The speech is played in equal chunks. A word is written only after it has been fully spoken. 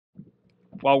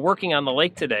While working on the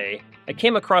lake today, I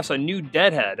came across a new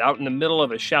deadhead out in the middle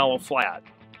of a shallow flat,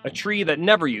 a tree that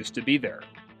never used to be there.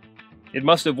 It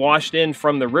must have washed in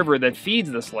from the river that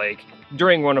feeds this lake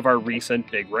during one of our recent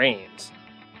big rains.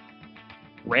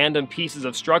 Random pieces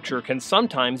of structure can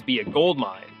sometimes be a gold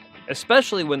mine,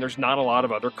 especially when there's not a lot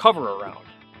of other cover around.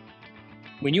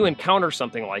 When you encounter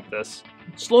something like this,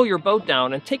 slow your boat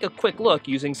down and take a quick look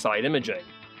using side imaging.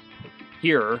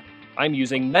 Here, I'm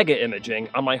using mega imaging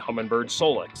on my Humminbird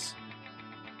SOLIX.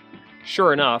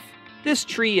 Sure enough, this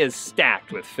tree is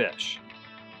stacked with fish.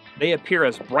 They appear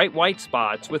as bright white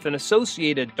spots with an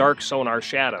associated dark sonar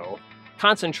shadow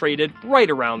concentrated right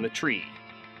around the tree.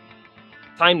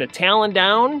 Time to talon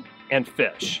down and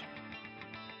fish.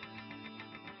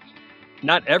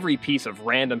 Not every piece of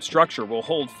random structure will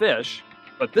hold fish,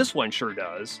 but this one sure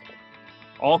does.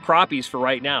 All crappies for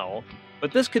right now,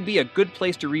 but this could be a good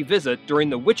place to revisit during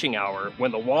the witching hour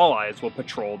when the walleyes will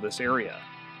patrol this area.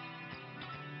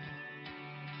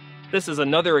 This is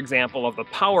another example of the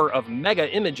power of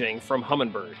mega imaging from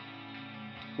Humminbird.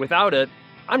 Without it,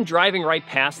 I'm driving right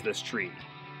past this tree.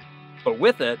 But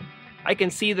with it, I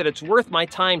can see that it's worth my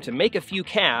time to make a few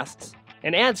casts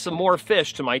and add some more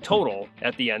fish to my total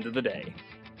at the end of the day.